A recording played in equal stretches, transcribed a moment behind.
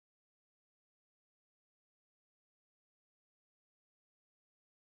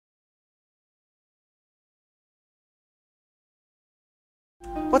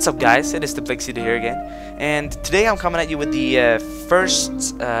What's up guys, it is DiplexHeated here again, and today I'm coming at you with the first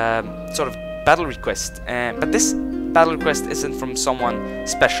sort of battle request, but this battle request isn't from someone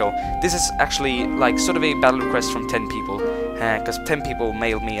special. This is actually like sort of a battle request from 10 people, because 10 people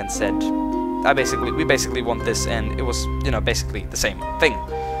mailed me and said, we basically want this, and it was, you know, basically the same thing.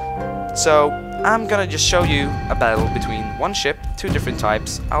 So I'm gonna just show you a battle between one ship, two different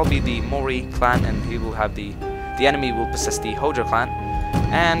types. I'll be the Mori clan, and he will have the enemy will possess the Hojo clan.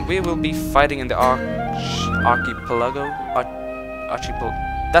 And we will be fighting in the archipelago.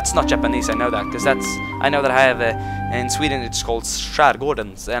 That's not Japanese, I know that, because I know that I have in Sweden it's called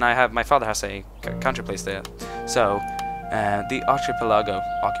Skärgården, and my father has a country place there. So the archipelago,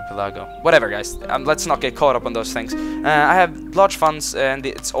 whatever, guys. Let's not get caught up on those things. I have large funds, and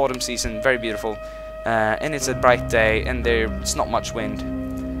it's autumn season, very beautiful, and it's a bright day, and there's not much wind.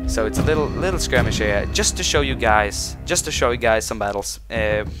 So it's a little skirmish here, just to show you guys some battles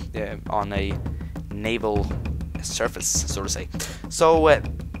on a naval surface, so to say. So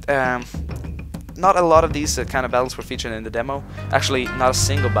not a lot of these kind of battles were featured in the demo. Actually, not a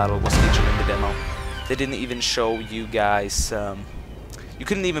single battle was featured in the demo. They didn't even show you guys. You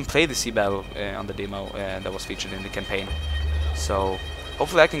couldn't even play the sea battle on the demo that was featured in the campaign. So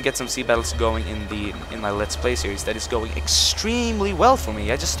hopefully I can get some sea battles going in my Let's Play series that is going extremely well for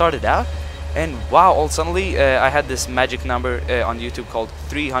me. I just started out, and wow, all suddenly I had this magic number on YouTube called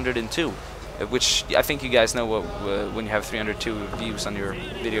 302, which I think you guys know when you have 302 views on your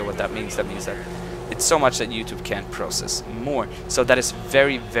video, what that means. That means that it's so much that YouTube can't process more. So that is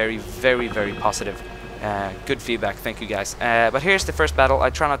very, very, very, very positive. Good feedback, thank you guys. But here's the first battle.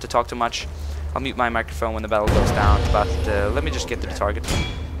 I try not to talk too much. I'll mute my microphone when the battle goes down, but let me just get to the target.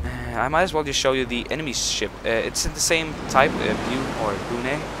 I might as well just show you the enemy ship. It's in the same type, view or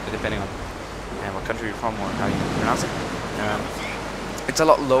bune, depending on what country you're from or how you pronounce it. It's a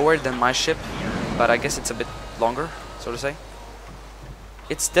lot lower than my ship, but I guess it's a bit longer, so to say.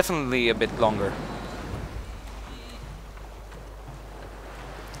 It's definitely a bit longer.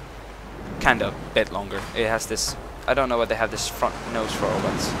 Kind of a bit longer. It has this, I don't know what they have this front nose for,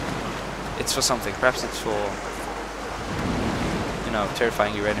 but it's for something. Perhaps it's for, you know,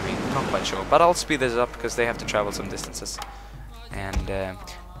 terrifying your enemy. Not quite sure. But I'll speed this up because they have to travel some distances. And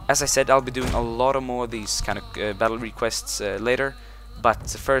as I said, I'll be doing a lot of more of these kind of battle requests later. But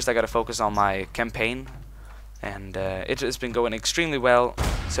first I gotta focus on my campaign. And it has been going extremely well.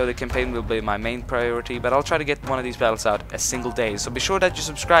 So the campaign will be my main priority. But I'll try to get one of these battles out a single day. So be sure that you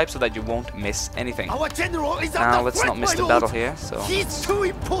subscribe so that you won't miss anything. Our general is now let's not miss the battle here. So he's too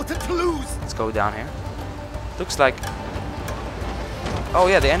important to lose. Let's go down here. Looks like, oh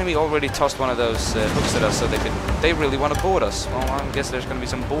yeah, the enemy already tossed one of those hooks at us, so they really want to board us. Well, I guess there's going to be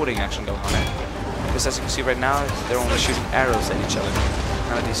some boarding action going on here. Because as you can see right now, they're only shooting arrows at each other.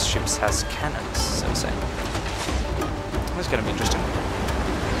 None of these ships has cannons, so to say. That's going to be interesting.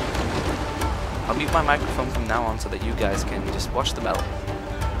 I'll mute my microphone from now on so that you guys can just watch the battle.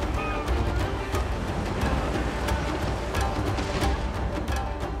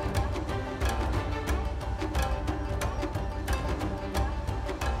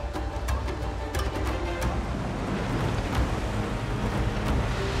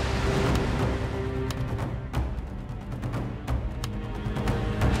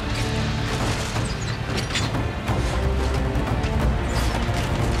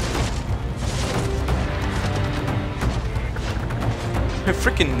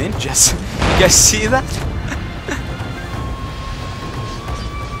 Freaking ninjas. You guys see that?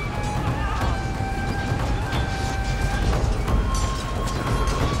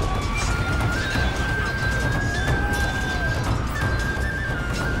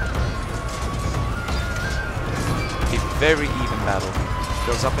 A very even battle.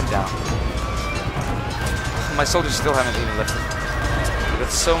 Goes up and down. My soldiers still haven't even left it. We've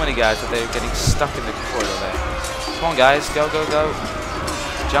got so many guys that they're getting stuck in the corridor there. Come on guys, go, go, go.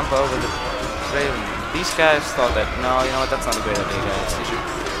 Jump over the rail. These guys thought that, no, you know what, that's not a great idea, guys.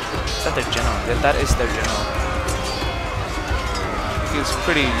 Is that their general? That is their general. He feels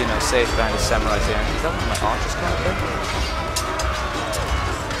pretty, you know, safe behind his samurai here. Is that one of my archers coming up there?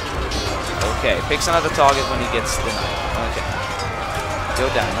 Okay, picks another target when he gets denied. Okay. Go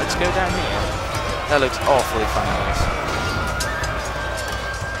down. Let's go down here. That looks awfully fun, guys.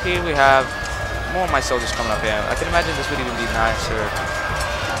 Here we have more of my soldiers coming up here. I can imagine this would even be nicer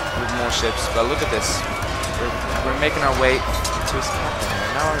with more ships, but look at this. We're making our way to his captain here.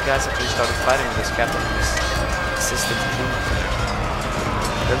 Now our guys actually started fighting with this captain and this assistant lieutenant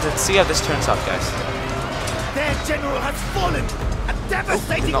there. Let's see how this turns out, guys. Their general has fallen. A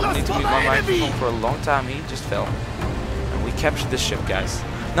devastating Did not loss need to for mute my my enemy. microphone for a long time. He just fell. And we captured this ship, guys.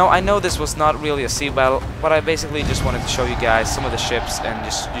 Now, I know this was not really a sea battle, but I basically just wanted to show you guys some of the ships and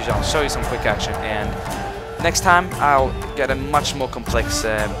just show you some quick action. And next time, I'll get a much more complex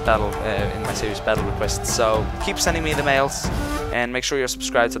battle in my series Battle Requests. So keep sending me the mails, and make sure you're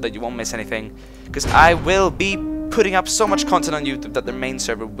subscribed so that you won't miss anything. Because I will be putting up so much content on YouTube that the main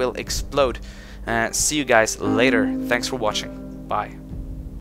server will explode. See you guys later. Thanks for watching. Bye.